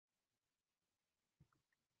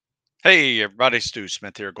Hey everybody, Stu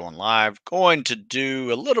Smith here going live. Going to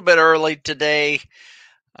do a little bit early today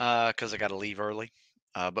because I got to leave early.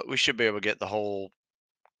 But we should be able to get the whole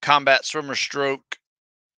combat swimmer stroke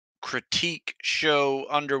critique show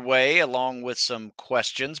underway along with some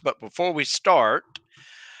questions. But before we start,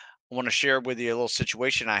 I want to share with you a little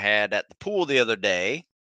situation I had at the pool the other day.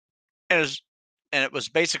 And it was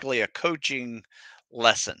basically a coaching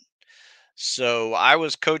lesson. So I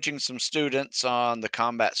was coaching some students on the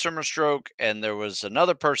combat swimmer stroke, and there was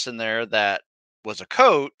another person there that was a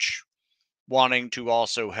coach wanting to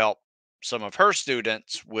also help some of her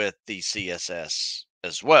students with the CSS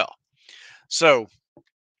as well. So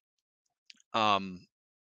um,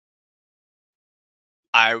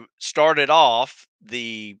 I started off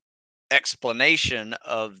the explanation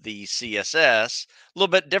of the CSS a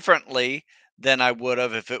little bit differently than I would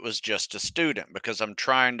have if it was just a student, because I'm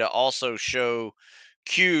trying to also show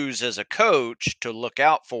cues as a coach to look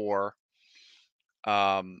out for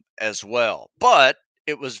as well. But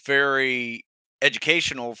it was very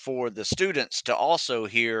educational for the students to also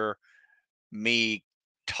hear me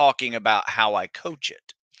talking about how I coach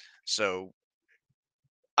it. So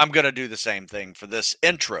I'm going to do the same thing for this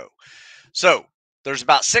intro. So there's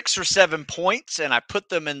about 6 or 7 points, and I put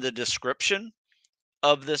them in the description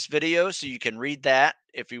of this video so you can read that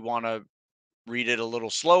if you want to read it a little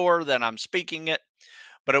slower than I'm speaking it.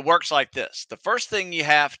 But it works like this. The first thing you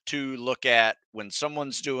have to look at when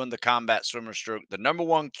someone's doing the combat swimmer stroke, the number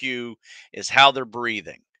one cue is how they're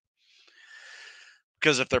breathing.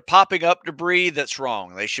 Because if they're popping up to breathe, that's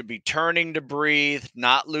wrong. They should be turning to breathe,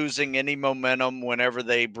 not losing any momentum whenever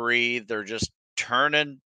they breathe. They're just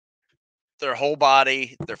turning their whole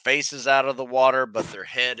body. Their face is out of the water, but their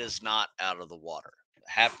head is not out of the water.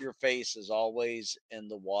 Half your face is always in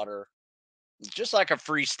the water, just like a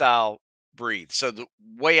freestyle breathe. So the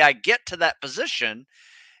way I get to that position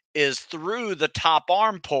is through the top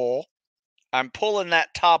arm pull. I'm pulling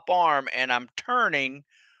that top arm and I'm turning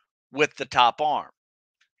with the top arm.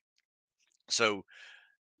 So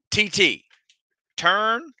TT,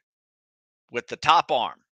 turn with the top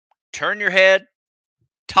arm. Turn your head,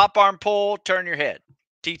 top arm pull, turn your head.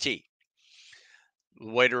 TT.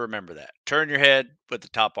 Way to remember that. Turn your head with the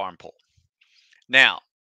top arm pull. Now,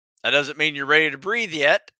 that doesn't mean you're ready to breathe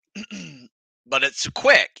yet, but it's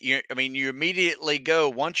quick. You immediately go,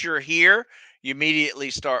 once you're here, you immediately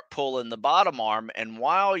start pulling the bottom arm. And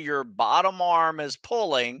while your bottom arm is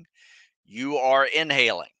pulling, you are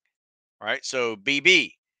inhaling, right? So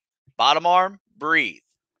BB, bottom arm, breathe.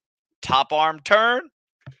 Top arm, turn,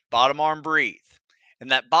 bottom arm, breathe. And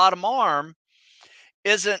that bottom arm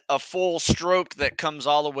isn't a full stroke that comes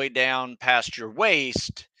all the way down past your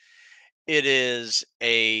waist. It is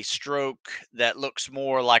a stroke that looks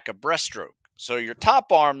more like a breaststroke. So your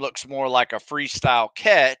top arm looks more like a freestyle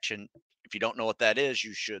catch. And if you don't know what that is,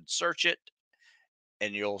 you should search it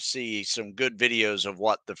and you'll see some good videos of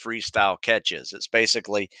what the freestyle catch is. It's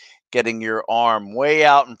basically getting your arm way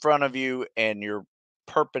out in front of you and you're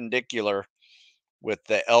perpendicular with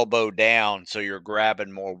the elbow down. So you're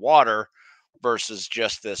grabbing more water versus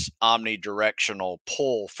just this omnidirectional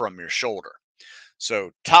pull from your shoulder.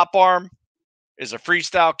 So top arm is a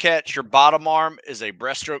freestyle catch. Your bottom arm is a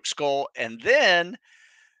breaststroke scull. And then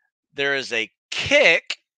there is a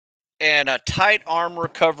kick and a tight arm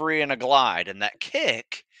recovery and a glide. And that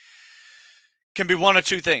kick can be one of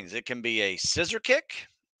two things. It can be a scissor kick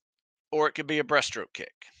or it could be a breaststroke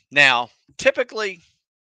kick. Now, typically,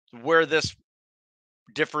 where this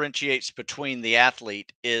differentiates between the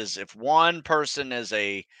athlete is if one person is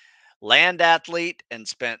a land athlete and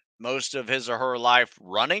spent most of his or her life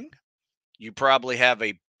running, you probably have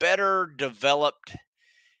a better developed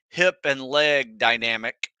hip and leg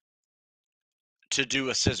dynamic to do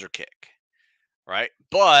a scissor kick, right?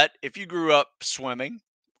 But if you grew up swimming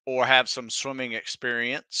or have some swimming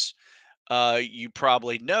experience, you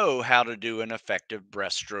probably know how to do an effective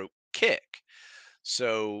breaststroke kick.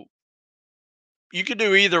 So you can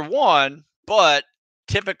do either one, but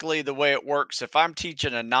typically the way it works, if I'm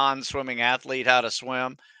teaching a non-swimming athlete how to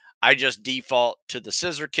swim, I just default to the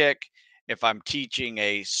scissor kick. If I'm teaching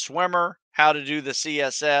a swimmer how to do the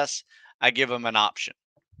CSS, I give them an option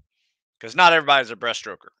because not everybody's a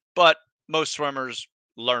breaststroker, but most swimmers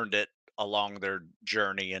learned it along their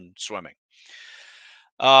journey in swimming.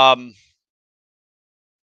 Um,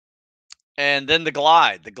 and then the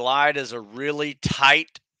glide. The glide is a really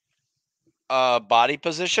tight body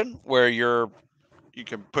position where you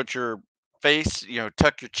can put your face,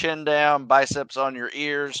 tuck your chin down, biceps on your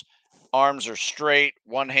ears, arms are straight,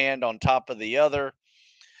 one hand on top of the other,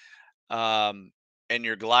 um, and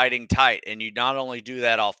you're gliding tight. And you not only do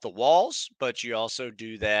that off the walls, but you also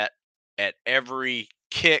do that at every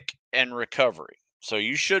kick and recovery. So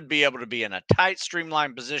you should be able to be in a tight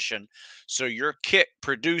streamlined position so your kick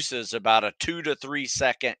produces about a 2 to 3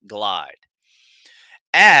 second glide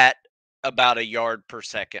at about a yard per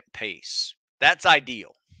second pace. That's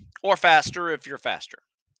ideal, or faster if you're faster.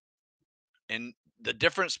 And the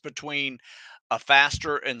difference between a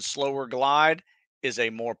faster and slower glide is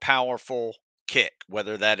a more powerful kick,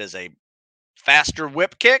 whether that is a faster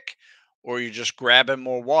whip kick or you're just grabbing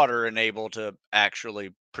more water and able to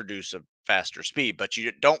actually produce a faster speed. But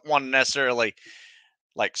you don't want to necessarily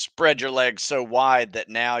like spread your legs so wide that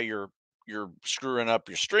now you're screwing up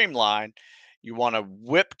your streamline. You want to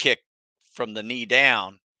whip kick from the knee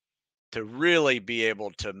down to really be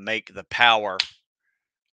able to make the power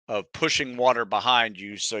of pushing water behind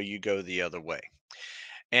you so you go the other way.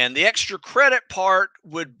 And the extra credit part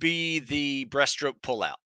would be the breaststroke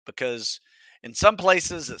pullout, because in some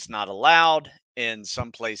places it's not allowed, in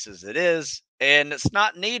some places it is, and it's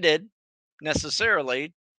not needed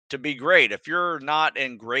necessarily to be great. If you're not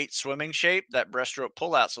in great swimming shape, that breaststroke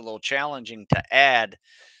pullout's a little challenging to add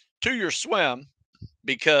to your swim,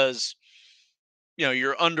 because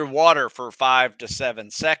you're underwater for 5 to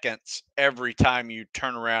 7 seconds every time you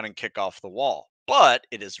turn around and kick off the wall. But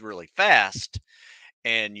it is really fast,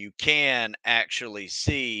 and you can actually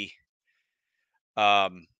see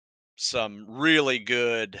um, some really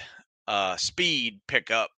good speed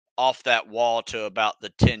pickup off that wall to about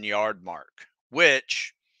the 10-yard mark,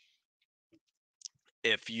 which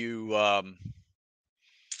if you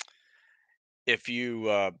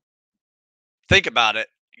think about it,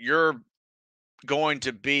 you're going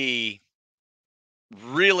to be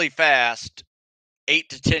really fast 8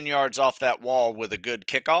 to 10 yards off that wall with a good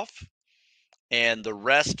kickoff, and the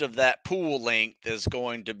rest of that pool length is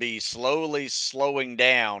going to be slowly slowing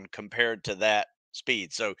down compared to that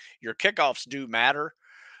speed. So your kickoffs do matter.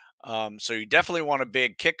 So you definitely want a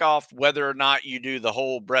big kickoff, whether or not you do the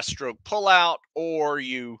whole breaststroke pullout or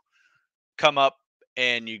you come up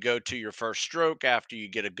and you go to your first stroke after you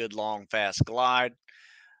get a good long fast glide,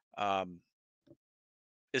 um,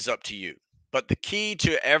 is up to you. But the key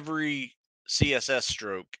to every CSS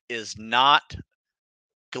stroke is not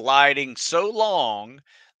gliding so long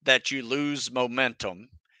that you lose momentum,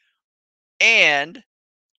 and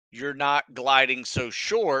you're not gliding so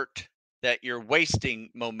short that you're wasting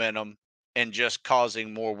momentum and just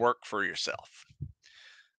causing more work for yourself.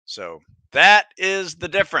 So that is the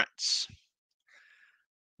difference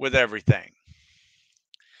with everything.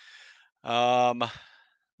 Um,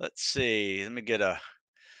 let's see. Let me get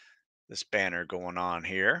this banner going on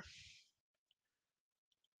here.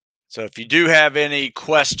 So if you do have any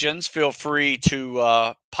questions, feel free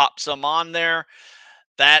to pop some on there.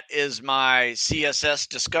 That is my CSS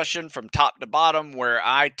discussion from top to bottom, where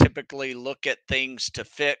I typically look at things to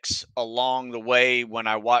fix along the way when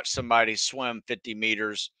I watch somebody swim 50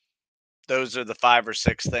 meters. Those are the 5 or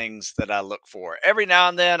 6 things that I look for. Every now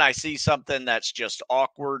and then I see something that's just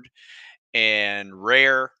awkward and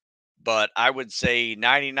rare, but I would say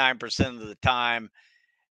 99% of the time,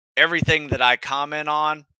 everything that I comment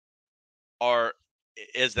on are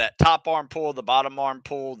is that top arm pull, the bottom arm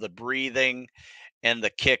pull, the breathing, and the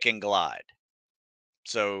kick and glide.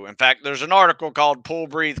 So, in fact, there's an article called Pull,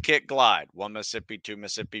 Breathe, Kick, Glide, 1 Mississippi, 2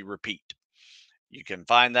 Mississippi, Repeat. You can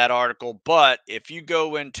find that article. But if you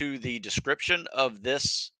go into the description of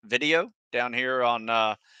this video down here on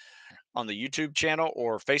the YouTube channel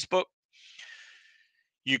or Facebook,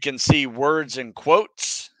 you can see words and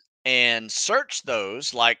quotes and search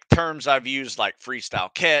those, like terms I've used like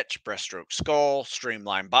freestyle catch, breaststroke scull,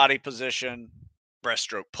 streamlined body position,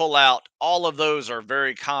 breaststroke pullout. All of those are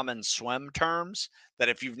very common swim terms that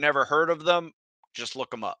if you've never heard of them, just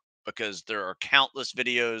look them up, because there are countless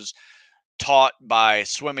videos taught by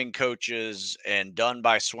swimming coaches and done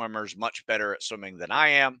by swimmers much better at swimming than I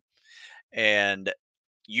am. And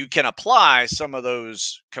you can apply some of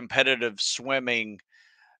those competitive swimming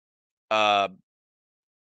uh,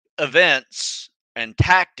 events and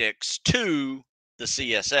tactics to the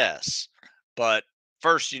CSS. But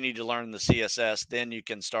first, you need to learn the CSS, then you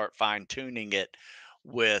can start fine tuning it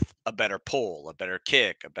with a better pull, a better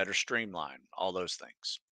kick, a better streamline, all those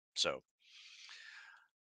things. So,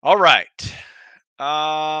 all right.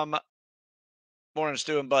 Morning,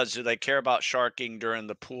 Stu and Buds. Do they care about sharking during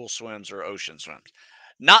the pool swims or ocean swims?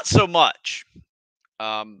 Not so much.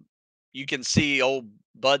 You can see old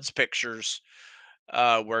Buds pictures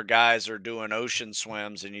where guys are doing ocean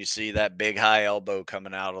swims and you see that big high elbow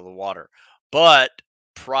coming out of the water. But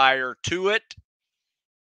prior to it,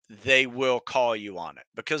 they will call you on it,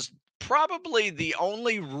 because probably the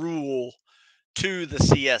only rule to the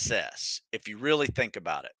CSS, if you really think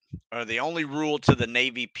about it, or the only rule to the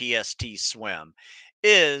Navy PST swim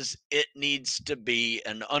is it needs to be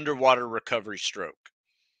an underwater recovery stroke.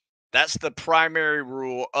 That's the primary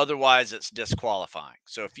rule. Otherwise, it's disqualifying.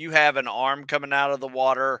 So if you have an arm coming out of the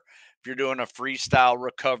water, if you're doing a freestyle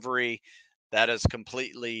recovery, that is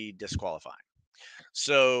completely disqualifying.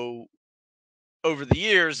 So over the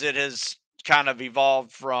years, it has kind of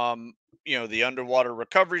evolved from, the underwater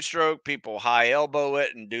recovery stroke. People high elbow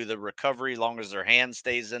it and do the recovery long as their hand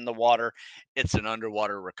stays in the water. It's an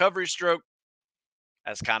underwater recovery stroke.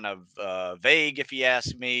 That's kind of vague, if you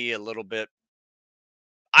ask me, a little bit.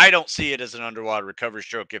 I don't see it as an underwater recovery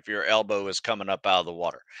stroke if your elbow is coming up out of the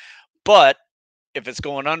water. But if it's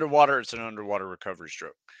going underwater, it's an underwater recovery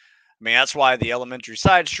stroke. I mean, that's why the elementary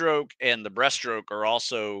side stroke and the breaststroke are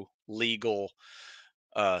also legal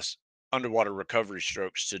uh, underwater recovery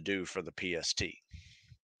strokes to do for the PST.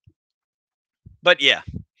 But yeah,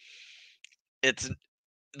 it's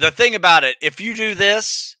the thing about it. If you do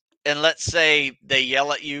this, and let's say they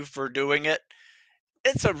yell at you for doing it,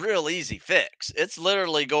 it's a real easy fix. It's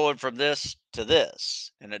literally going from this to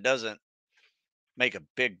this, and it doesn't make a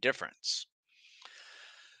big difference.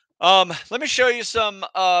 Let me show you some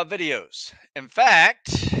videos. In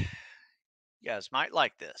fact, you guys might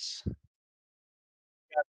like this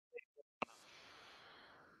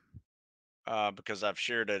because I've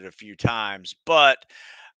shared it a few times, but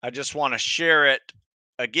I just want to share it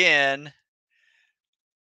again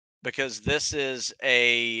because this is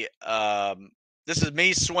me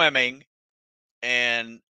swimming,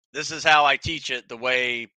 and this is how I teach it the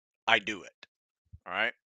way I do it. All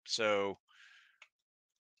right, so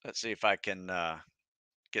let's see if I can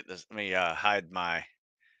get this. Let me hide my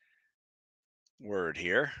word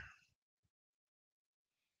here.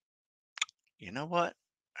 You know what?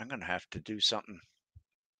 I'm gonna have to do something.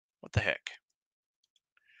 What the heck?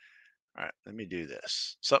 All right, let me do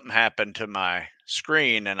this. Something happened to my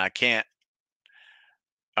screen and I can't.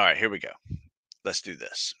 All right, here we go. Let's do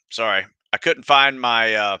this. Sorry, I couldn't find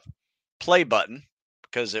my play button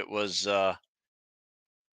because it was.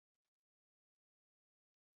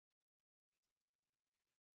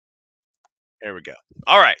 Here we go.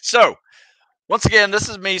 All right, so once again, this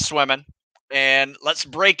is me swimming, and let's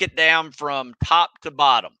break it down from top to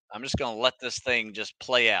bottom. I'm just going to let this thing just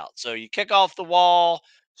play out. So you kick off the wall,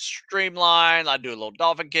 streamline. I do a little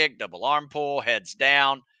dolphin kick, double arm pull, heads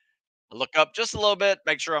down. I look up just a little bit,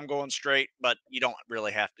 make sure I'm going straight, but you don't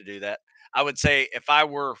really have to do that. I would say if I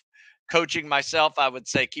were coaching myself, I would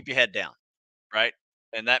say keep your head down, right?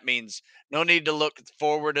 And that means no need to look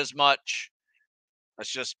forward as much.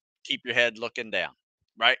 Let's just keep your head looking down,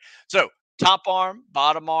 right? So top arm,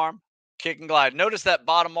 bottom arm, kick and glide. Notice that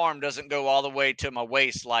bottom arm doesn't go all the way to my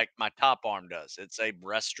waist like my top arm does. It's a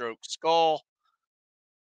breaststroke scull,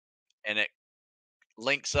 and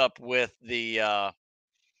links up with the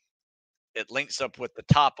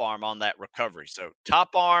top arm on that recovery. So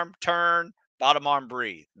top arm, turn, bottom arm,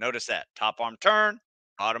 breathe. Notice that. Top arm, turn,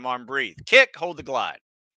 bottom arm, breathe. Kick, hold the glide.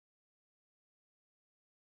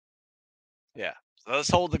 Yeah. So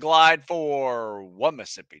let's hold the glide for one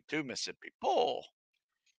Mississippi, two Mississippi, pull.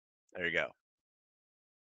 There you go.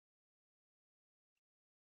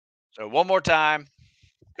 So one more time.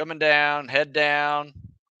 Coming down, head down,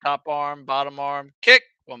 top arm, bottom arm, kick.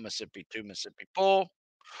 One Mississippi, two Mississippi, pull.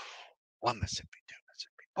 One Mississippi, two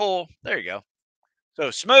Mississippi, pull. There you go.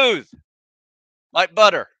 So smooth, like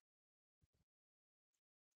butter.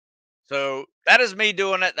 So that is me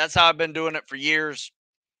doing it. That's how I've been doing it for years.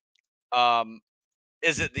 Um,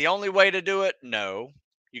 is it the only way to do it? No.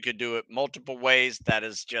 You could do it multiple ways. That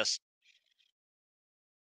is just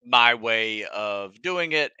my way of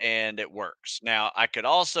doing it, and it works. Now, I could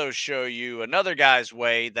also show you another guy's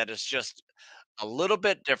way that is just a little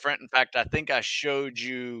bit different. In fact, I think I showed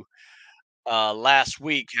you last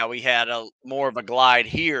week how he had a more of a glide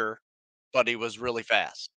here, but he was really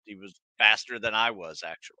fast. He was faster than I was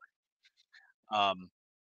actually. Um,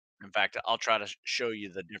 in fact, I'll try to show you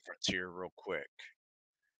the difference here real quick.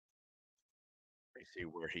 Let me see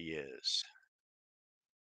where he is.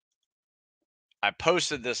 I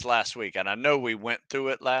posted this last week, and I know we went through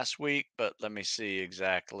it last week, but let me see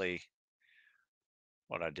exactly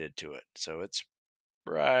what I did to it. So it's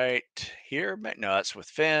right here. No, that's with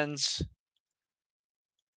fins.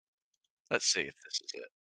 Let's see if this is it.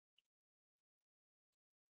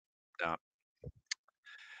 No,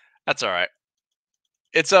 that's all right.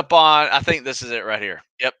 It's up on. I think this is it right here.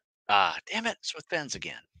 Yep. Ah, damn it! It's with fins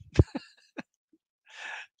again.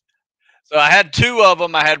 So I had two of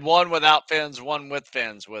them. I had one without fins, one with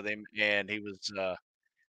fins with him, and he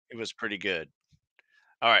was pretty good.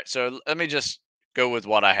 All right, so let me just go with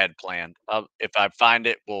what I had planned. If I find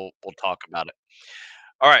it, we'll talk about it.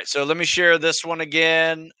 All right, so let me share this one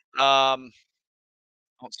again. I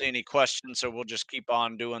don't see any questions, so we'll just keep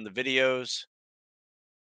on doing the videos.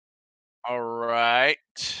 All right,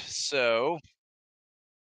 so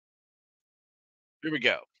here we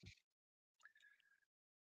go.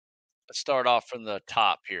 Let's start off from the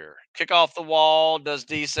top here. Kick off the wall, does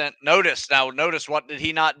decent. Notice now. Notice what did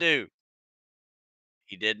he not do?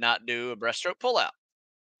 He did not do a breaststroke pullout.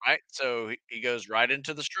 Right, so he goes right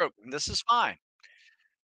into the stroke, and this is fine.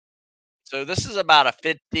 So this is about a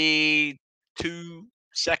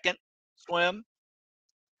 52-second swim.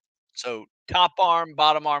 So top arm,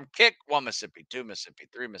 bottom arm kick, 1 Mississippi, 2 Mississippi,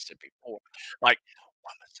 3 Mississippi, 4. Like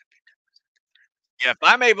 1 Mississippi. Yeah, if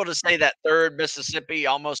I'm able to say that 3rd Mississippi,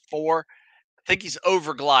 almost 4, I think he's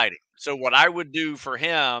over gliding. So what I would do for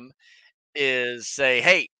him is say,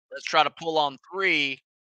 "Hey, let's try to pull on 3,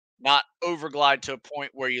 not over glide to a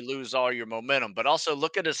point where you lose all your momentum." But also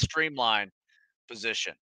look at his streamline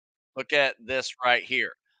position. Look at this right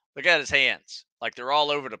here. Look at his hands. Like they're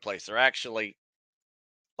all over the place. They're actually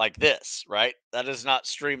like this, right? That is not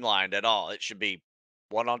streamlined at all. It should be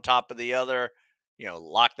one on top of the other.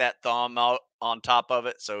 Lock that thumb out on top of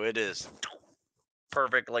it so it is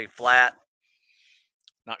perfectly flat.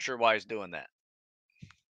 Not sure why he's doing that.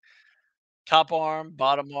 Top arm,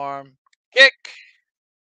 bottom arm, kick.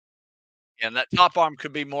 And that top arm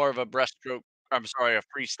could be more of a breaststroke. I'm sorry, a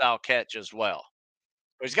freestyle catch as well.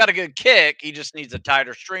 But he's got a good kick. He just needs a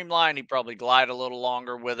tighter streamline. He probably glide a little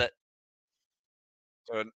longer with it.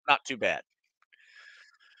 So not too bad.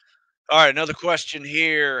 All right, another question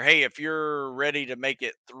here. Hey, if you're ready to make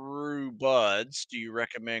it through buds, do you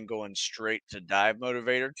recommend going straight to dive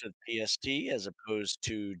motivator to the PST as opposed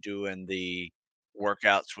to doing the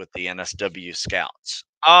workouts with the NSW scouts?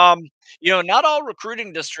 Not all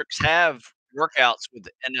recruiting districts have workouts with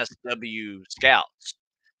the NSW scouts.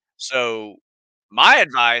 So my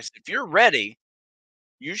advice, if you're ready,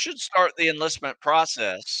 you should start the enlistment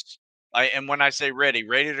process. And when I say ready,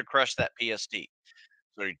 ready to crush that PST.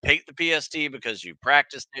 So you take the PST because you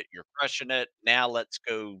practiced it, you're crushing it. Now let's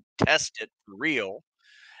go test it for real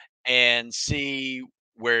and see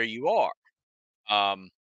where you are. Um,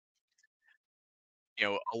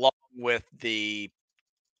 along with the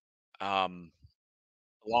um,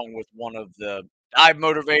 along with one of the dive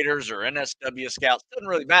motivators or NSW scouts, doesn't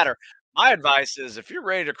really matter. My advice is if you're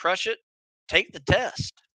ready to crush it, take the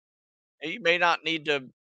test. And you may not need to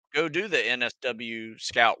go do the NSW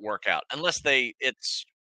scout workout unless it's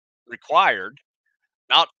required.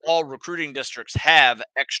 Not all recruiting districts have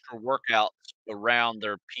extra workouts around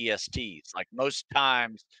their PSTs. Like most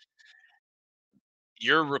times,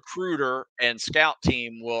 your recruiter and scout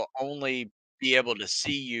team will only be able to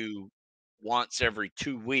see you once every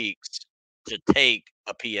 2 weeks to take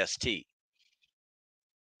a PST.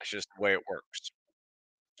 That's just the way it works.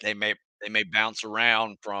 They may bounce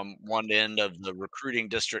around from one end of the recruiting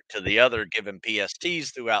district to the other, giving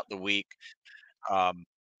PSTs throughout the week. Um,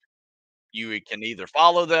 you can either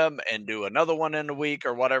follow them and do another one in a week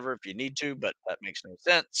or whatever if you need to, but that makes no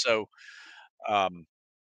sense. So um,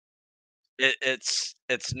 it's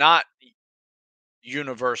not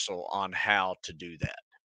universal on how to do that.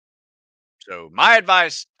 So my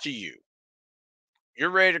advice to you: you're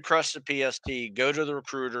ready to crush the PST, go to the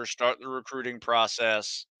recruiter, start the recruiting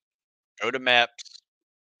process, go to MEPS,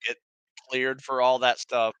 get cleared for all that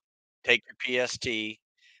stuff, take your PST,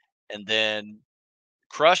 and then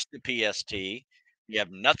crush the PST. You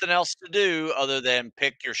have nothing else to do other than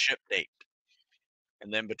pick your ship date.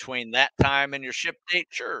 And then between that time and your ship date,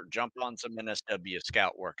 sure, jump on some NSW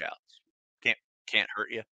scout workouts. Can't can't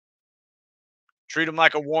hurt you. Treat them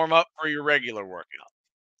like a warm up for your regular workout.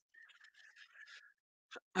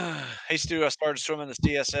 Hey Stu, I started swimming the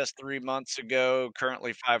CSS 3 months ago.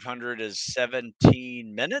 Currently 500 is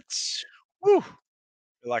 17 minutes. Whew.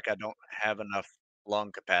 Feel like I don't have enough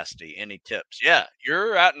lung capacity. Any tips? Yeah,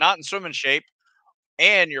 you're not in swimming shape,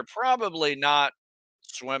 and you're probably not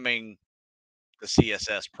swimming the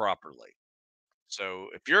CSS properly. So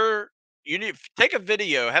you need take a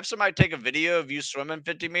video, have somebody take a video of you swimming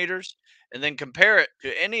 50 meters and then compare it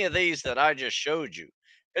to any of these that I just showed you.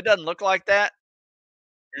 If it doesn't look like that,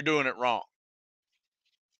 you're doing it wrong.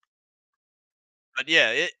 But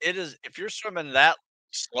yeah, it is if you're swimming that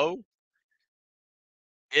slow,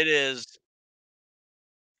 it is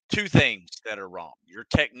two things that are wrong. Your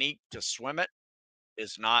technique to swim it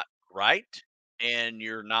is not right, and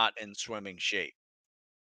you're not in swimming shape.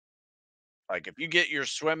 Like if you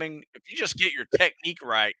just get your technique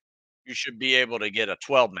right, you should be able to get a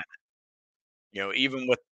 12 minute. Even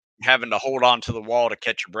with having to hold on to the wall to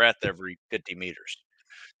catch your breath every 50 meters.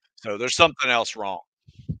 So there's something else wrong.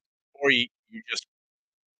 Or you just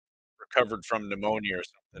recovered from pneumonia or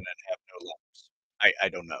something and have no lungs. I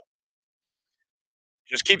don't know.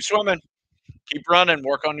 Just keep swimming, keep running,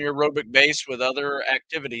 work on your aerobic base with other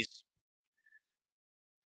activities.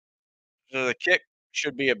 So the kick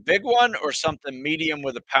should be a big one or something medium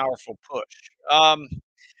with a powerful push.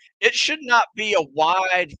 It should not be a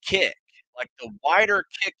wide kick. Like the wider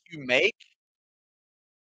kick you make,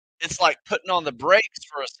 it's like putting on the brakes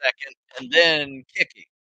for a second and then kicking,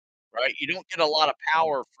 right? You don't get a lot of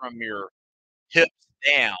power from your hips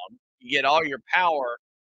down. You get all your power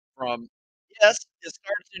from, yes, it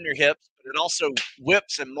starts in your hips, but it also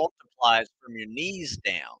whips and multiplies from your knees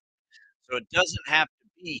down. So it doesn't have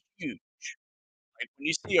to be huge. Like when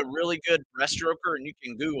you see a really good breaststroker, and you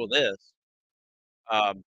can Google this,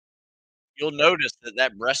 um, you'll notice that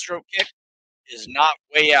that breaststroke kick is not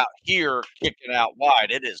way out here kicking out wide.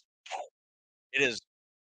 It is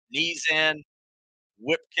knees in,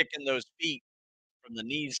 whip kicking those feet from the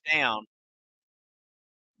knees down,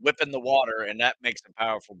 whipping the water, and that makes a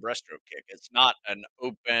powerful breaststroke kick. It's not an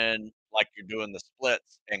open like you're doing the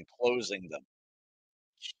splits and closing them.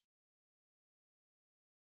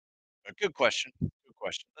 A good question. Good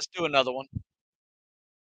question. Let's do another one.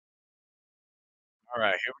 All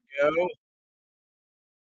right, here we go.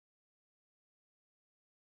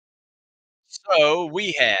 So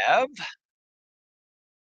we have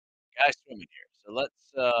guy swimming here. So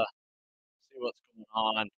let's see what's going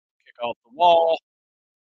on. Kick off the wall.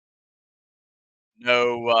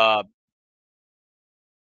 No no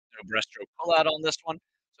breaststroke pull out on this one.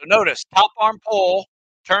 So notice top arm pull,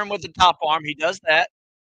 turn with the top arm. He does that.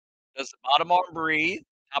 Does the bottom arm breathe?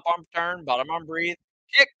 Top arm turn, bottom arm breathe.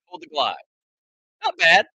 Kick, pull the glide. Not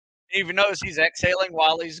bad. Even notice he's exhaling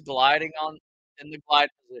while he's gliding on in the glide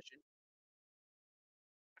position.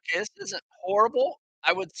 Okay, this isn't horrible.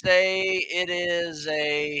 I would say it's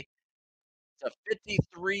a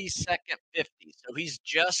 53-second 50. So he's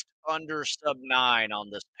just under sub 9 on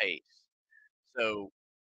this pace. So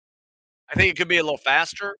I think it could be a little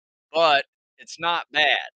faster, but it's not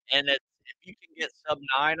bad. And if you can get sub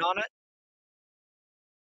 9 on it,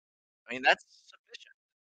 I mean that's sufficient.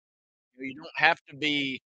 You don't have to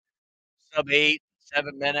be sub 8,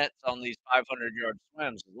 7 minutes on these 500-yard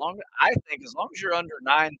swims. As long as you're under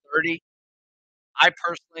 9:30, I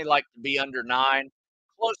personally like to be under 9,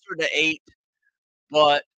 closer to 8,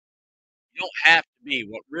 but you don't have to be.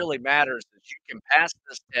 What really matters is you can pass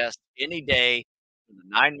this test any day with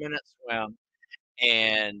a 9-minute swim,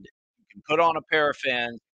 and you can put on a pair of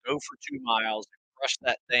fins, go for 2 miles, and crush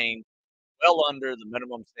that thing well under the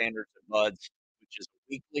minimum standards at Buds, which is a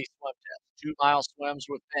weekly swim test. 2-mile swims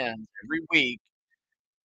with fins every week.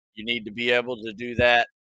 You need to be able to do that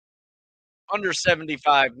under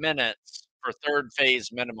 75 minutes for third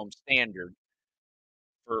phase minimum standard.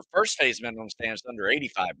 For first phase minimum standards, under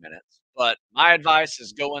 85 minutes. But my advice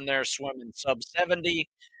is go in there swimming sub 70,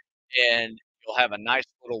 and you'll have a nice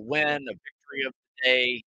little win, a victory of the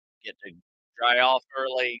day. Get to dry off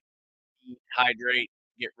early, eat, hydrate,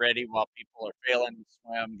 get ready while people are failing to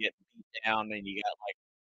swim, getting beat down, and you got like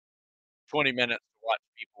 20 minutes to watch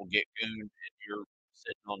people get gooned, and you're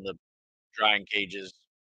sitting on the drying cages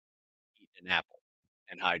eating an apple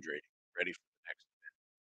and hydrating, ready for the next.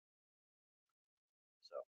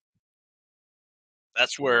 So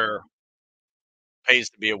that's where it pays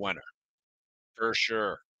to be a winner for sure.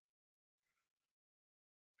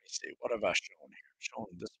 Let me see, what have I shown here? Shown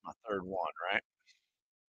this is my third one, right?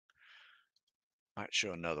 Might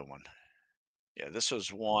show another one. Yeah, this was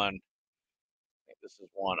one. I think this is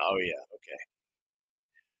one. Oh yeah, okay.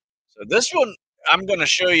 So this one I'm going to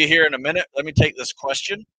show you here in a minute. Let me take this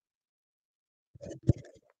question.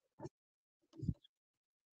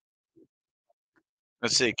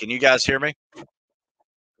 Let's see. Can you guys hear me? Let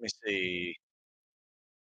me see.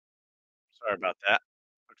 Sorry about that.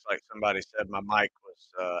 Looks like somebody said my mic was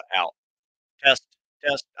out. Test,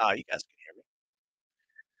 test. Ah, you guys can hear me.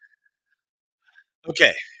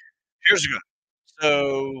 Okay, here's a good.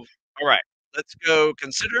 So, all right, let's go.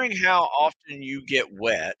 Considering how often you get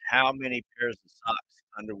wet, how many pairs of socks,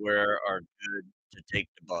 underwear are good to take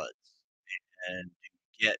to buds? And do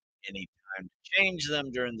you get any time to change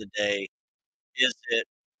them during the day? Is it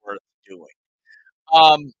worth doing?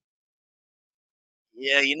 Um,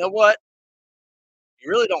 yeah, you know what?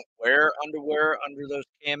 You really don't wear underwear under those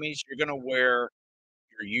camis. You're gonna wear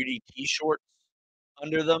your UDT shorts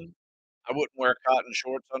under them. I wouldn't wear cotton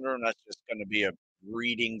shorts under them. That's just gonna be a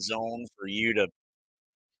breeding zone for you to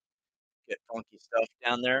get funky stuff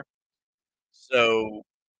down there. So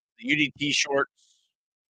the UDT shorts,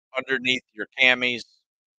 underneath your camis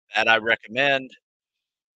that I recommend.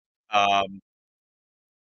 Um,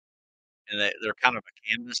 and they're kind of a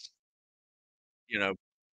canvas, you know,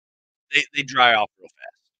 they dry off real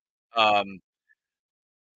fast.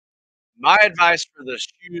 My advice for the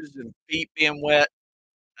shoes and feet being wet,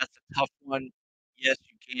 that's a tough one. Yes,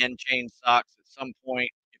 you can change socks at some point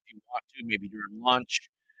if you want to, maybe during lunch.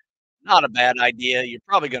 Not a bad idea. You're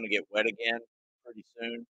probably going to get wet again pretty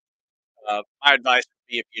soon. My advice would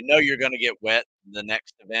be if you know you're going to get wet in the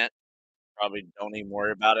next event, probably don't even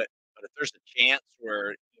worry about it. But if there's a chance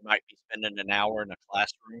where you might be spending an hour in a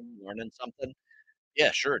classroom learning something,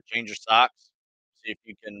 yeah, sure, change your socks. See if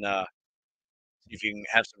you can see if you can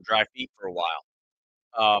have some dry feet for a while.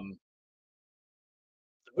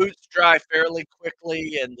 The boots dry fairly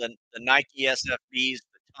quickly, and the Nike SFBs,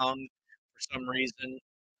 the tongue, for some reason,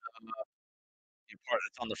 the part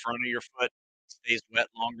that's on the front of your foot stays wet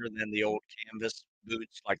longer than the old canvas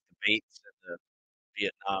boots, like the Bates and the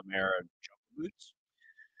Vietnam era jungle boots.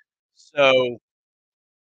 So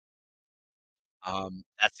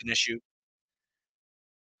that's an issue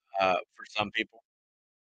for some people,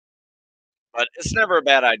 but it's never a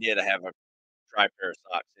bad idea to have a dry pair of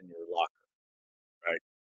socks in your locker, right?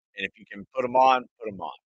 And if you can put them on, put them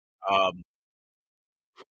on. Um,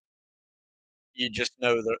 you just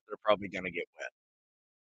know that they're probably going to get wet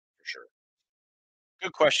for sure.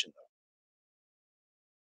 Good question though.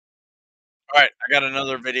 All right, I got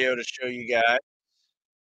another video to show you guys.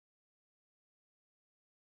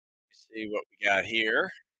 See what we got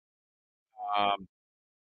here. Um,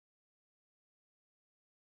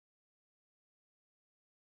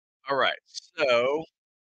 all right, so let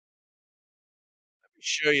me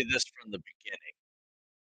show you this from the beginning.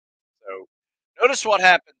 So notice what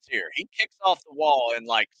happens here. He kicks off the wall, and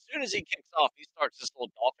like as soon as he kicks off, he starts this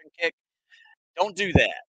little dolphin kick. Don't do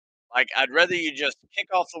that. Like I'd rather you just kick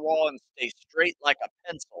off the wall and stay straight like a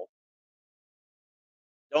pencil.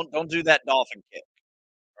 Don't do that dolphin kick,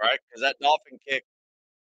 all right? Because that dolphin kick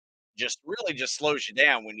just really just slows you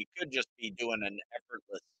down when you could just be doing an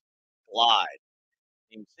effortless glide.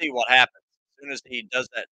 You can see what happens as soon as he does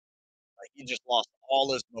that. Like he just lost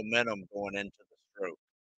all his momentum going into the stroke.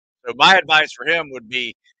 So my advice for him would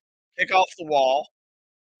be kick off the wall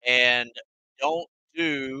and don't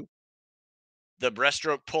do the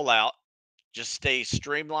breaststroke pull out. Just stay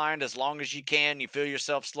streamlined as long as you can. You feel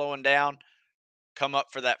yourself slowing down, come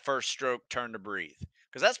up for that first stroke, turn to breathe.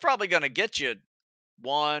 Because that's probably going to get you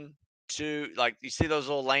one, two, like you see those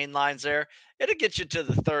little lane lines there? It'll get you to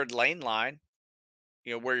the third lane line,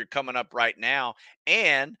 where you're coming up right now.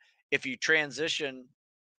 And if you transition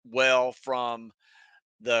well from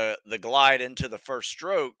the glide into the first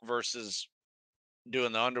stroke versus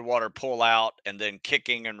doing the underwater pull out and then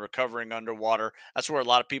kicking and recovering underwater. That's where a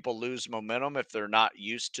lot of people lose momentum if they're not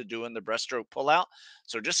used to doing the breaststroke pull out.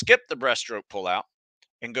 So just skip the breaststroke pull out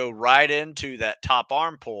and go right into that top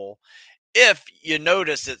arm pull if you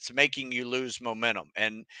notice it's making you lose momentum.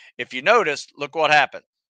 And if you notice, look what happened.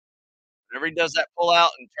 Whenever he does that pull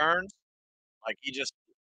out and turns, like he just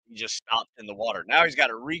stopped in the water. Now he's got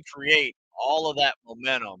to recreate all of that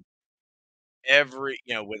momentum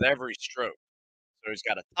with every stroke. So he's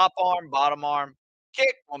got a top arm, bottom arm,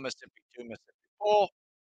 kick, one Mississippi, two Mississippi pull.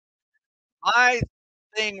 My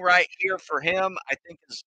thing right here for him, I think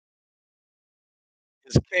his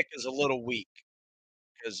kick is a little weak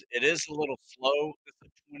because it is a little slow. It's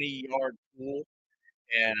a 20-yard pool,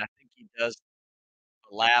 and I think he does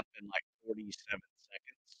a lap in like 47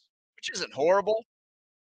 seconds, which isn't horrible,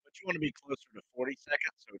 but you want to be closer to 40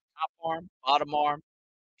 seconds. So top arm, bottom arm,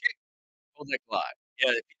 kick, hold that glide.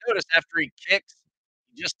 Yeah, if you notice after he kicks,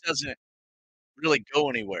 he just doesn't really go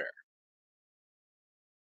anywhere.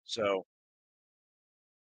 So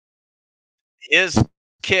his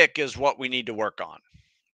kick is what we need to work on.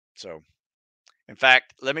 So, in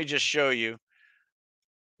fact, let me just show you.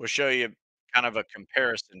 We'll show you kind of a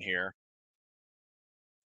comparison here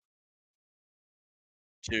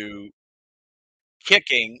to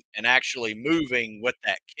kicking and actually moving with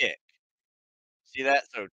that kick. See that?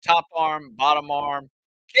 So top arm, bottom arm,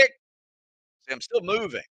 kick. See, I'm still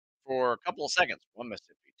moving for a couple of seconds. One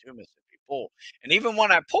Mississippi, two Mississippi, pull. And even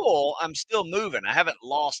when I pull, I'm still moving. I haven't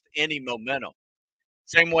lost any momentum.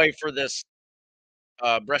 Same way for this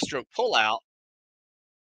breaststroke pull out.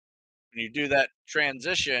 When you do that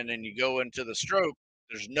transition and you go into the stroke,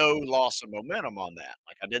 there's no loss of momentum on that.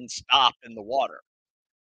 Like I didn't stop in the water.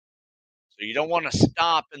 So you don't want to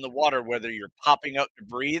stop in the water whether you're popping up to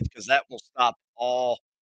breathe because that will stop all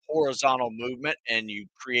horizontal movement and you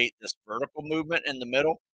create this vertical movement in the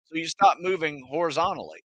middle. So you stop moving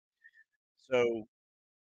horizontally. So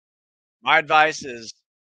my advice is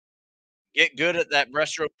Get good at that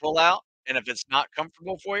breaststroke pullout, and if it's not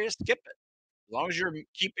comfortable for you, skip it. As long as you're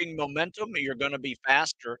keeping momentum, you're gonna be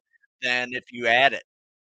faster than if you add it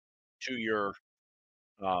to your,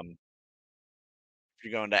 um if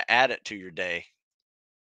you're going to add it to your day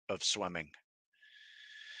of swimming.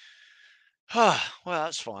 Well,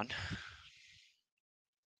 that's fun.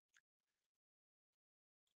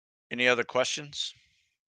 Any other questions?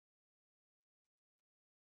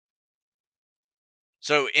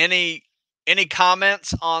 So any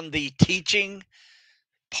comments on the teaching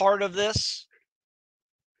part of this?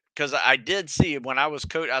 Because I did see when I was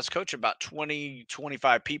coaching about 20,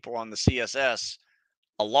 25 people on the CSS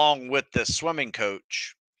along with this swimming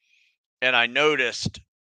coach. And I noticed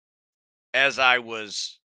as I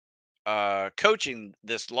was coaching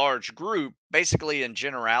this large group, basically in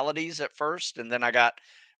generalities at first, and then I got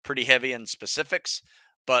pretty heavy in specifics.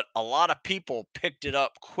 But a lot of people picked it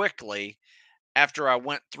up quickly after I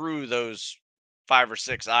went through those 5 or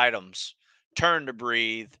 6 items. Turn to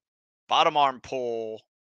breathe, bottom arm pull,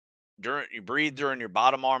 during you breathe during your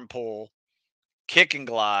bottom arm pull, kick and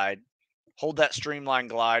glide, hold that streamlined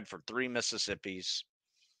glide for 3 Mississippis,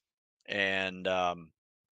 and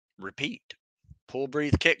repeat. Pull,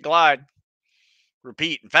 breathe, kick, glide,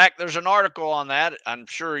 repeat. In fact, there's an article on that. I'm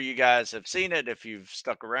sure you guys have seen it if you've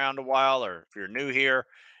stuck around a while or if you're new here.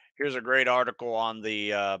 Here's a great article on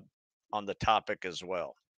the topic as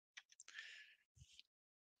well.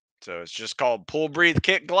 So it's just called Pull, Breathe,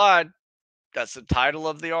 Kick, Glide. That's the title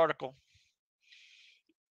of the article.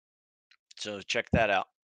 So check that out.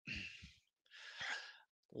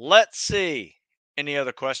 Let's see. Any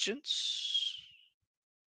other questions?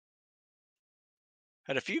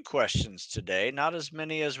 Had a few questions today, not as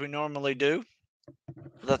many as we normally do.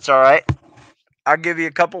 That's all right. I'll give you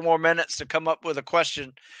a couple more minutes to come up with a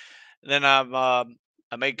question. Then I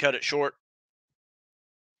may cut it short.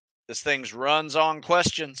 This thing runs on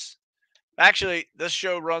questions. Actually, this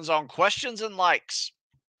show runs on questions and likes.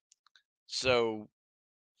 So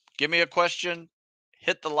give me a question,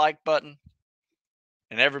 hit the like button,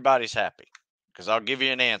 and everybody's happy because I'll give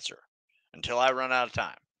you an answer until I run out of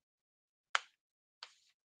time.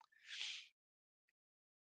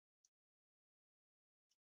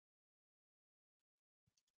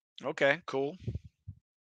 Okay, cool.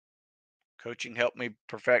 Coaching helped me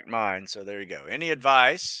perfect mine. So there you go. Any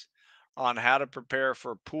advice on how to prepare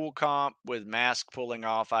for pool comp with mask pulling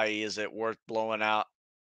off, i.e., is it worth blowing out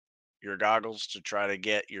your goggles to try to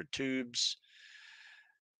get your tubes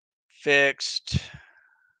fixed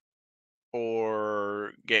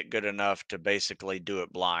or get good enough to basically do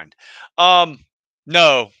it blind?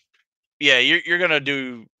 No. Yeah, you're going to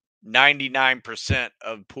do 99%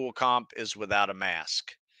 of pool comp is without a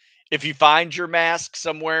mask. If you find your mask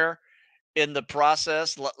somewhere in the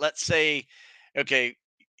process, let's say, okay,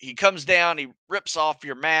 he comes down, he rips off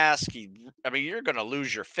your mask. I mean, you're going to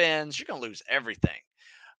lose your fins, you're going to lose everything.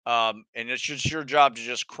 And it's just your job to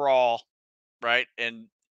just crawl, right? And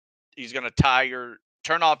he's going to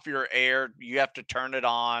turn off your air. You have to turn it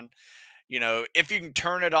on. You know, if you can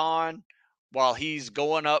turn it on while he's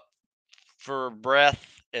going up for breath,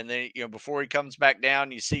 and then, before he comes back down,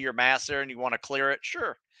 you see your mask there and you want to clear it,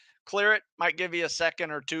 sure, clear it. Might give you a second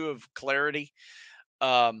or two of clarity.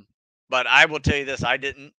 Um, but I will tell you this: I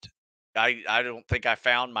didn't. I don't think I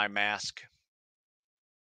found my mask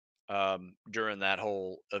during that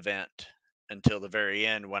whole event until the very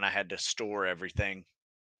end when I had to store everything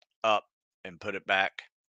up and put it back.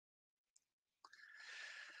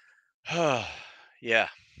 Yeah.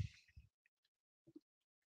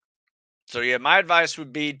 So yeah, my advice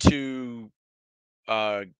would be to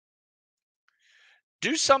uh,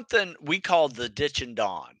 do something we call the ditch and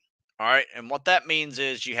don. All right, and what that means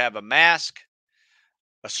is you have a mask,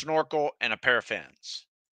 a snorkel, and a pair of fins.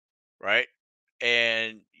 Right,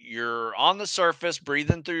 and you're on the surface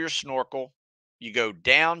breathing through your snorkel. You go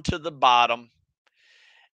down to the bottom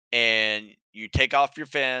and you take off your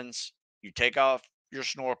fins, you take off your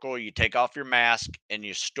snorkel, you take off your mask, and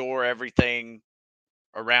you store everything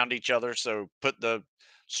around each other. So put the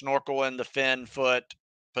snorkel in the fin foot,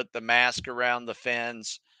 put the mask around the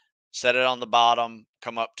fins, set it on the bottom,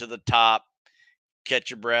 come up to the top, catch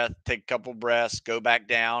your breath, take a couple breaths, go back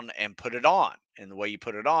down and put it on. And the way you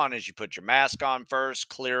put it on is you put your mask on first,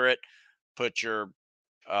 clear it, put your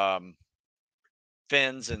um,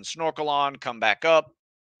 fins and snorkel on, come back up,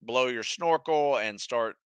 blow your snorkel, and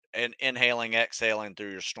start inhaling, exhaling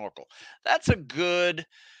through your snorkel. That's a good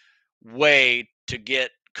way to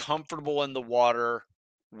get comfortable in the water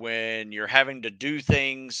when you're having to do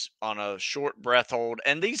things on a short breath hold.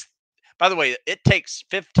 And these, by the way, it takes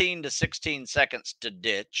 15 to 16 seconds to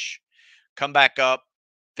ditch, come back up,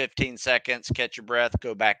 15 seconds, catch your breath,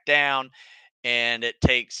 go back down. And it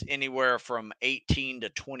takes anywhere from 18 to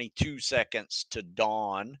 22 seconds to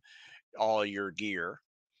don all your gear.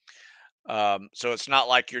 So it's not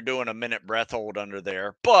like you're doing a minute breath hold under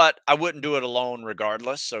there, but I wouldn't do it alone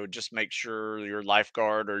regardless. So just make sure your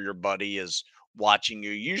lifeguard or your buddy is watching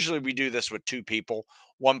you. Usually we do this with two people.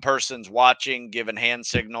 One person's watching, giving hand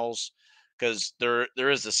signals, because there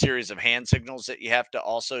is a series of hand signals that you have to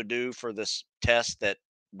also do for this test that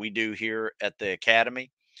we do here at the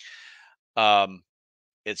academy. Um,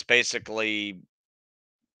 it's basically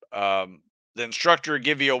the instructor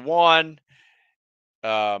give you a one.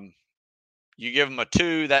 Um, You give them a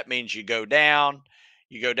two, that means you go down.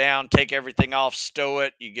 You go down, take everything off, stow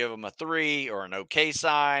it. You give them a three or an okay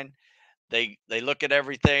sign. They look at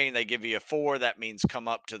everything. They give you a four. That means come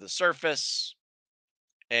up to the surface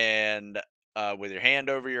and with your hand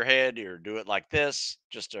over your head, or do it like this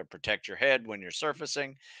just to protect your head when you're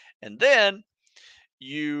surfacing. And then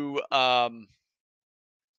you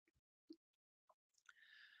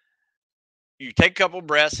you take a couple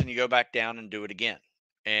breaths and you go back down and do it again.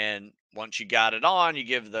 And once you got it on, you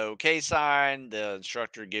give the okay sign. The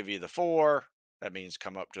instructor give you the four. That means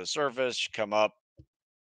come up to the surface, you come up,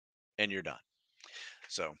 and you're done.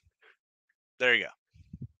 So there you go.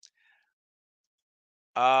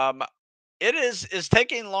 It is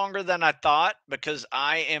taking longer than I thought because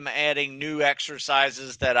I am adding new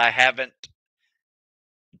exercises that I haven't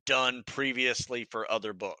done previously for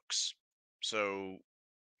other books. So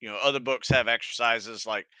other books have exercises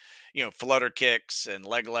like flutter kicks and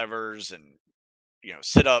leg levers and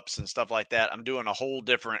sit ups and stuff like that. I'm doing a whole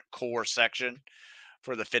different core section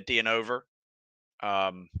for the 50 and over.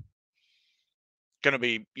 Um, going to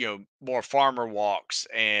be, more farmer walks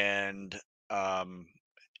and um,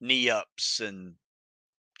 knee ups and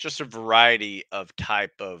just a variety of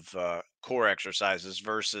type of core exercises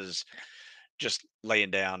versus just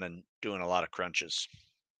laying down and doing a lot of crunches.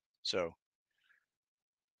 So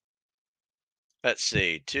let's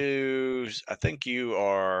see. I think you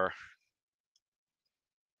are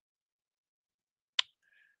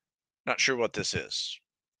not sure what this is.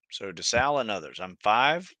 So DeSalle and others. I'm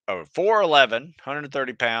 4'11",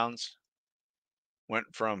 130 pounds. Went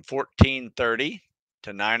from 1430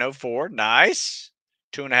 to 904. Nice.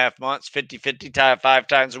 2.5 months, 50-50, 5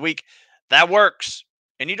 times a week. That works.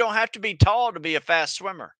 And you don't have to be tall to be a fast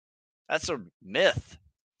swimmer. That's a myth.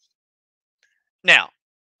 Now,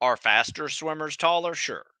 are faster swimmers taller?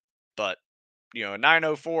 Sure. But,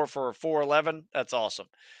 904 for a 411, that's awesome.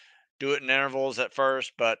 Do it in intervals at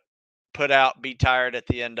first, but put out, be tired at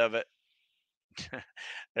the end of it.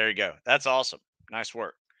 There you go. That's awesome. Nice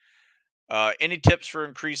work. Any tips for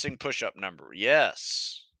increasing push-up number?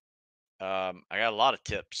 Yes. I got a lot of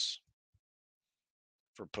tips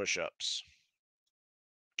for push-ups.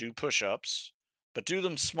 Do push-ups, but do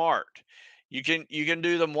them smart. You can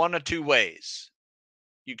do them one of two ways.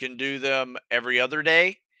 You can do them every other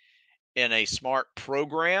day in a smart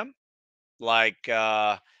program. Like,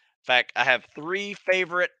 in fact, I have three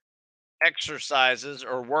favorite exercises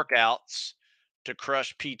or workouts to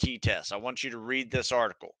crush PT tests. I want you to read this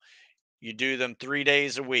article. You do them 3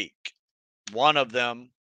 days a week, one of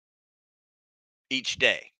them each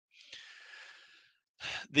day.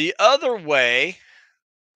 The other way,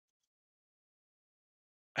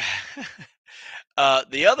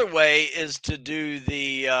 is to do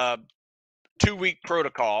the 2 week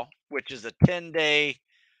protocol, which is a 10-day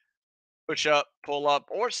push up, pull up,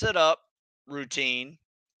 or sit up routine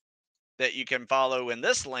that you can follow in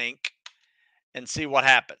this link and see what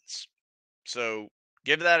happens. So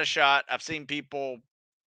give that a shot. I've seen people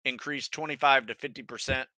increase 25 to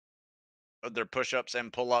 50% of their push ups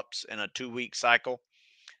and pull ups in a 2 week cycle.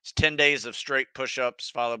 It's 10 days of straight push ups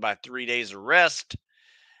followed by 3 days of rest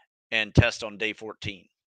and test on day 14.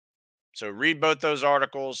 So read both those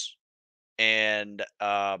articles and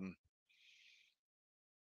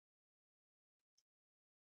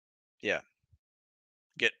yeah,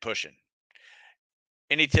 get pushing.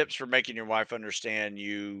 Any tips for making your wife understand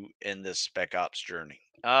you in this spec ops journey?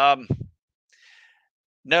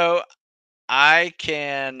 No, I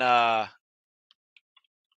can. I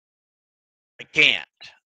can't.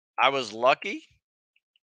 I was lucky,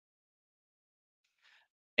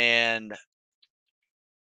 and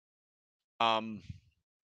um,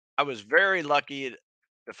 I was very lucky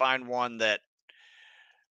to find one that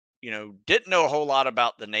didn't know a whole lot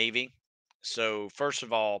about the Navy. So first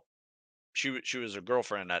of all, she was a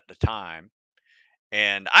girlfriend at the time,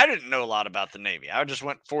 and I didn't know a lot about the Navy. I just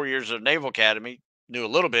went 4 years of Naval Academy, knew a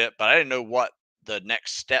little bit, but I didn't know what the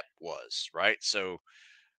next step was. Right, so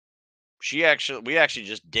we actually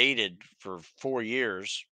just dated for 4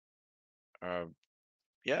 years. Uh,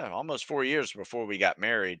 yeah, almost 4 years before we got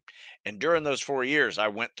married. And during those 4 years, I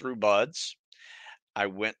went through buds. I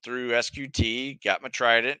went through SQT, got my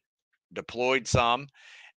trident, deployed some,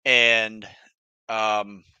 and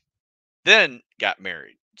um, then got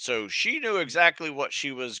married. So she knew exactly what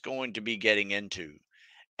she was going to be getting into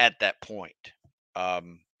at that point.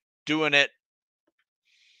 Um, Doing it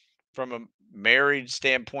from a married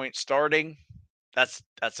standpoint, starting, that's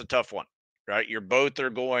a tough one, right? You're both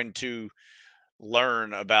are going to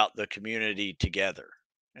learn about the community together,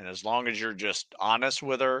 and as long as you're just honest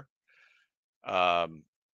with her, um,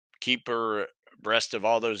 keep her abreast of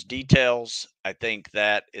all those details, I think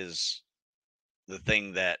that is the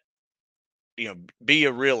thing that, be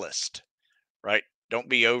a realist, right? Don't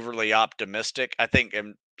be overly optimistic. I think,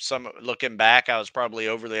 and some looking back, I was probably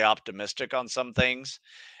overly optimistic on some things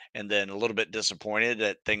and then a little bit disappointed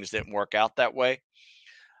that things didn't work out that way,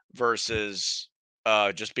 versus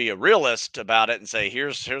just be a realist about it and say,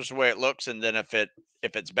 here's the way it looks, and then if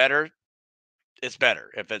it's better, it's better.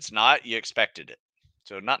 If it's not, you expected it.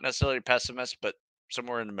 So not necessarily pessimist, but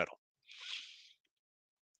somewhere in the middle.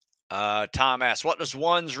 Tom asks, what does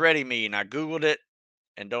one's ready mean? I Googled it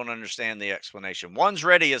and don't understand the explanation. One's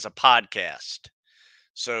ready is a podcast.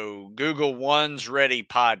 So Google one's ready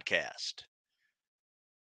podcast.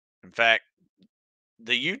 In fact,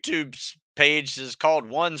 the YouTube's page is called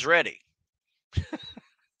one's ready.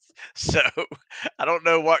 So I don't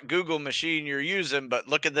know what Google machine you're using, but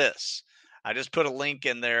look at this. I just put a link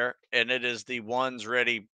in there and it is the one's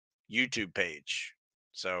ready YouTube page.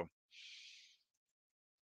 So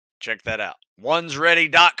check that out.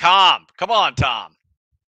 Onesready.com. Come on, Tom.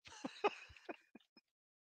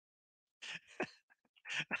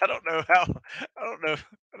 I don't know how I don't know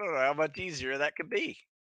I don't know how much easier that could be.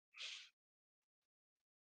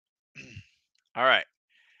 All right.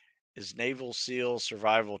 Is Naval SEAL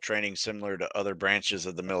survival training similar to other branches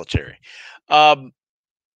of the military? Um,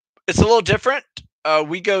 it's a little different.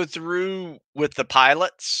 We go through with the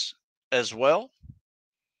pilots as well,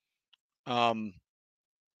 um,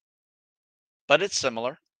 but it's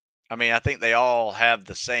similar. I mean, I think they all have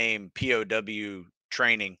the same POW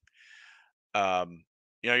training. Um,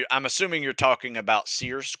 I'm assuming you're talking about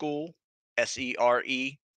SEER school,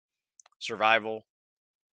 SERE, survival,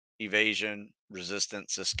 evasion,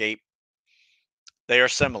 resistance, escape. They are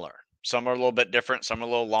similar. Some are a little bit different, some are a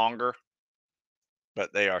little longer,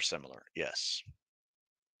 but they are similar. Yes.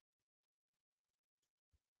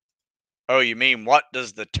 Oh, you mean what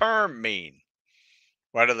does the term mean?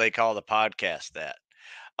 Why do they call the podcast that?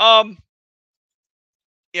 Um,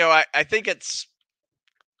 I think it's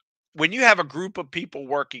when you have a group of people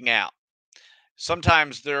working out,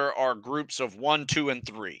 sometimes there are groups of one, two, and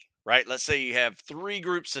three, right? Let's say you have three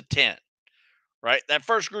groups of 10, right? That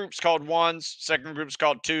first group's called ones, second group's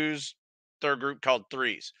called twos, third group called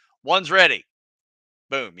threes. One's ready.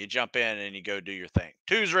 Boom, you jump in and you go do your thing.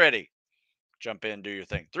 Two's ready. Jump in, do your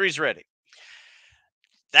thing. Three's ready.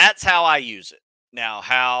 That's how I use it. Now,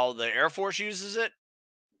 how the Air Force uses it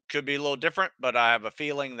could be a little different, but I have a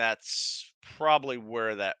feeling that's probably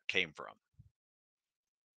where that came from.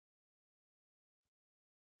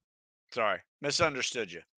 Sorry,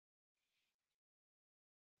 misunderstood you.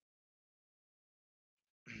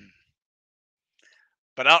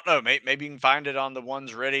 But I don't know. Maybe you can find it on the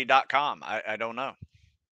onesready.com. I don't know.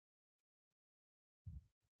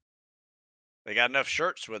 They got enough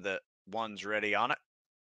shirts with the ones ready on it.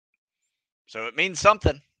 So it means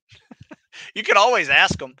something. You can always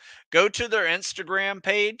ask them. Go to their Instagram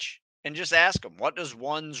page and just ask them, what does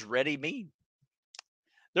ones ready mean?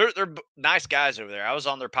 They're nice guys over there. I was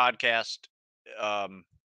on their podcast. Um,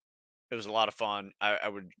 it was a lot of fun. I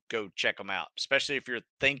would go check them out, especially if you're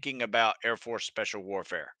thinking about Air Force Special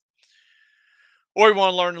Warfare or you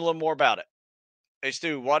want to learn a little more about it. Hey,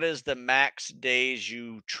 Stu, what is the max days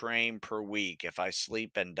you train per week if I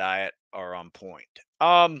sleep and diet are on point?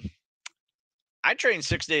 I train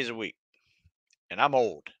 6 days a week and I'm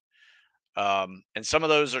old. And some of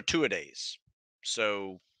those are two a days.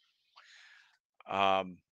 So,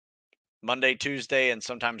 um, Monday, Tuesday, and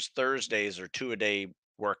sometimes Thursdays are two a day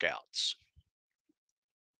workouts.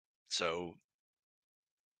 So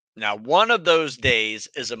now one of those days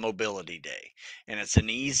is a mobility day, and it's an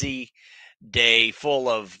easy day full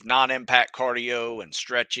of non-impact cardio and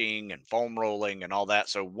stretching and foam rolling and all that.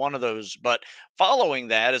 So one of those, but following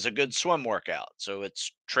that is a good swim workout. So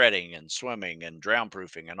it's treading and swimming and drown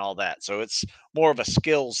proofing and all that. So it's more of a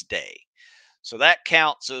skills day. So that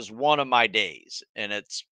counts as one of my days, and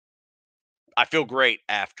I feel great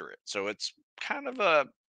after it. So it's kind of a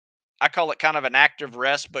I call it kind of an active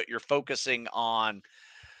rest, but you're focusing on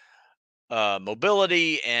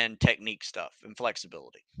mobility and technique stuff and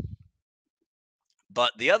flexibility.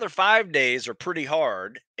 But the other 5 days are pretty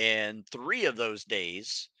hard, and 3 of those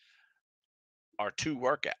days are 2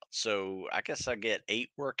 workouts. So I guess I get 8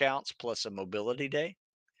 workouts plus a mobility day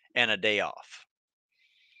and a day off.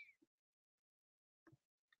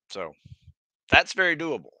 So that's very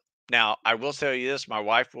doable. Now, I will tell you this, my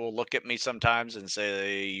wife will look at me sometimes and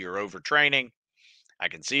say, "You're overtraining. I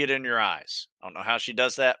can see it in your eyes." I don't know how she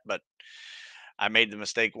does that, but I made the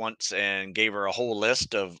mistake once and gave her a whole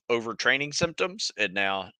list of overtraining symptoms, and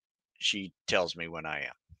now she tells me when I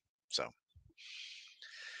am. So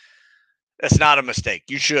that's not a mistake.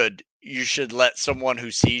 You should let someone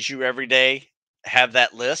who sees you every day have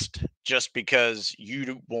that list just because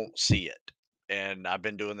won't see it. And I've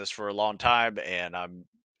been doing this for a long time, and I'm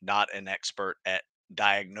not an expert at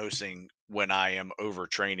diagnosing when I am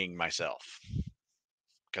overtraining myself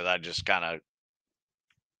because I just kind of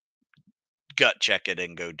gut check it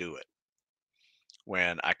and go do it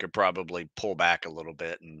when I could probably pull back a little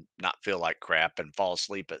bit and not feel like crap and fall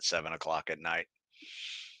asleep at 7 o'clock at night.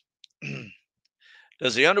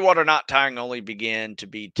 Does the underwater knot tying only begin to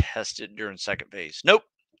be tested during second phase? Nope.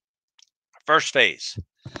 First phase.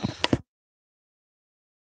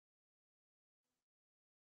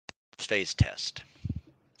 Phase test.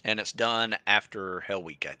 And it's done after Hell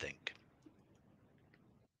Week, I think.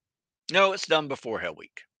 No, it's done before Hell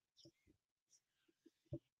Week.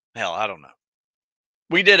 Hell, I don't know.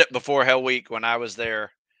 We did it before Hell Week when I was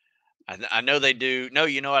there. I know they do. No,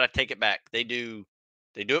 you know what? I take it back. They do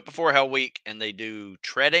it before Hell Week, and they do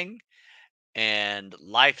treading and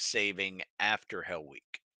life saving after Hell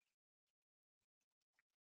Week.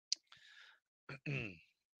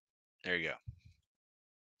 There you go.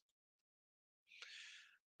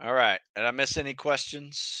 All right. Did I miss any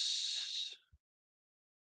questions?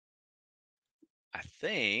 I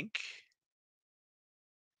think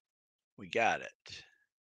we got it.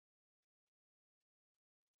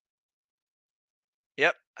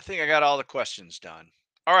 Yep. I think I got all the questions done.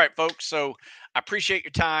 All right, folks. So I appreciate your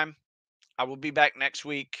time. I will be back next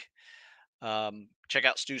week. Check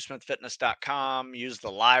out stewsmithfitness.com. Use the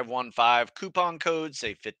live15 coupon code,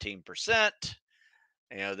 save 15%.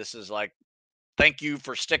 This is like, thank you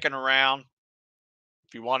for sticking around.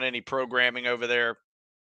 If you want any programming over there,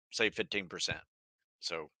 save 15%.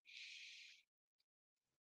 So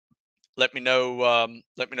let me know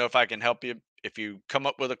if I can help you. If you come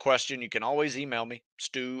up with a question, you can always email me,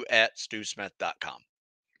 stew@stewsmith.com.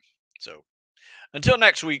 So until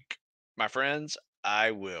next week, my friends,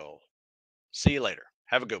 I will see you later.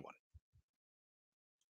 Have a good one.